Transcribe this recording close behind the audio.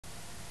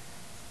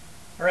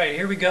All right,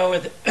 here we go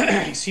with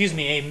excuse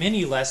me, a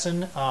mini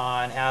lesson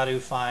on how to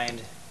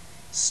find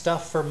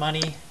stuff for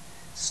money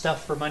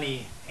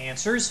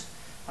answers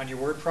on your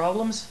word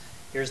problems.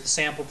 Here's the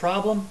sample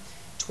problem.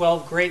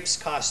 12 grapes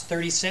cost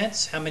 30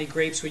 cents. How many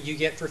grapes would you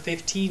get for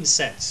 15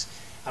 cents?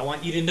 I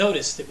want you to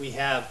notice that we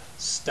have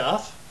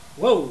stuff.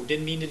 Whoa,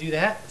 didn't mean to do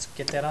that. Let's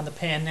get that on the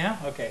pen now.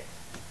 Okay.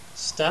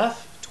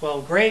 Stuff,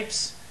 12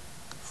 grapes,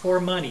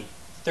 for money,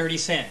 30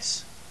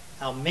 cents.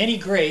 How many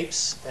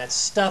grapes, that's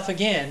stuff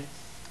again,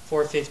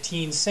 for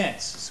 15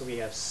 cents. So we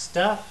have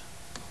stuff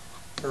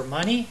for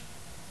money,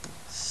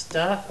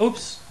 stuff,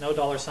 oops, no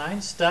dollar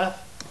sign,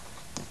 stuff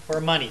for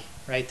money,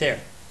 right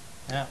there.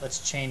 Now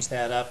let's change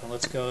that up and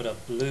let's go to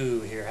blue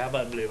here. How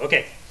about blue?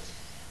 Okay,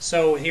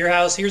 so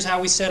here's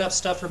how we set up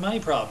stuff for money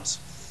problems.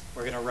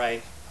 We're going to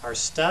write our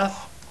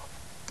stuff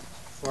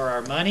for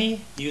our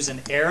money, use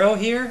an arrow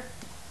here,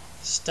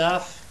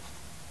 stuff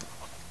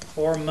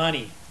for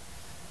money.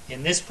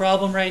 In this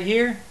problem right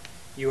here,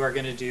 you are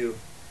going to do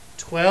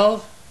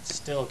 12,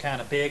 still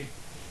kind of big,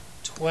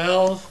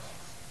 12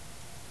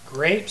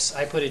 grapes.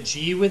 I put a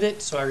G with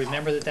it so I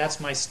remember that that's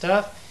my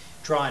stuff.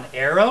 Draw an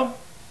arrow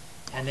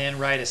and then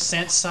write a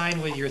cent sign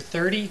with your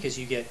 30 because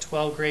you get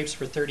 12 grapes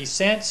for 30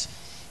 cents.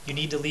 You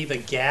need to leave a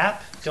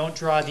gap. Don't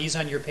draw these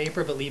on your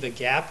paper, but leave a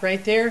gap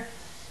right there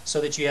so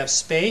that you have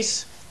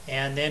space.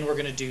 And then we're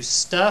going to do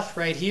stuff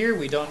right here.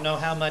 We don't know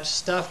how much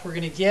stuff we're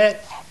going to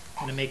get.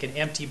 I'm going to make an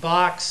empty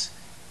box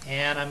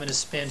and I'm going to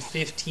spend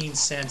 15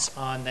 cents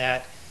on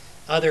that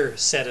other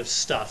set of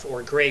stuff,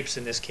 or grapes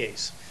in this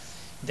case.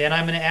 Then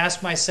I'm going to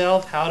ask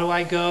myself, how do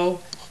I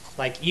go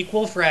like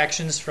equal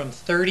fractions from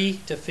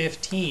 30 to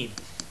 15?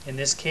 In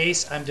this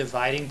case, I'm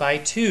dividing by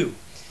 2.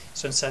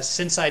 So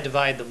since I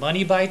divide the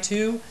money by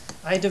 2,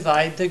 I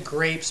divide the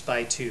grapes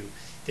by 2.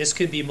 This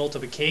could be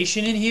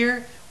multiplication in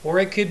here, or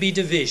it could be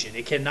division.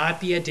 It cannot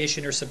be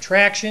addition or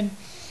subtraction.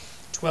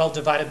 12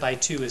 divided by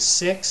 2 is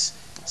 6.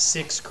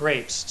 6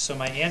 grapes. So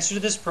my answer to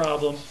this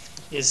problem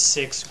is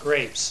 6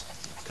 grapes.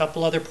 A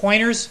couple other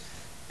pointers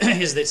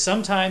is that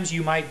sometimes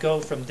you might go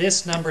from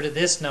this number to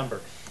this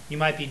number. You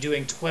might be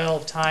doing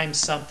 12 times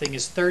something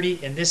is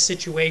 30. In this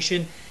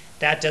situation,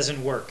 that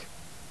doesn't work.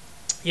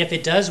 If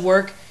it does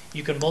work,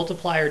 you can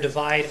multiply or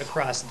divide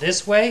across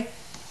this way,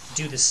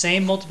 do the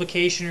same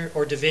multiplication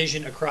or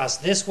division across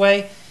this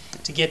way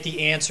to get the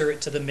answer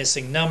to the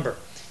missing number.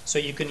 So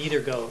you can either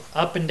go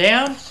up and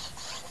down,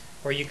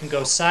 or you can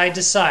go side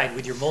to side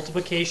with your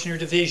multiplication or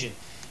division.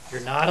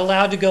 You're not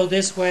allowed to go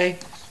this way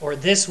or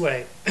this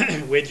way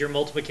with your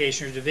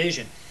multiplication or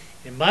division.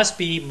 It must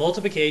be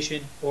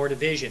multiplication or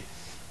division.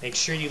 Make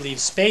sure you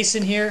leave space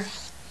in here.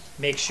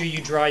 Make sure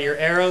you draw your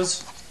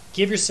arrows.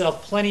 Give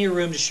yourself plenty of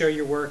room to show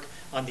your work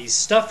on these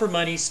stuff for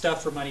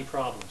money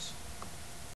problems.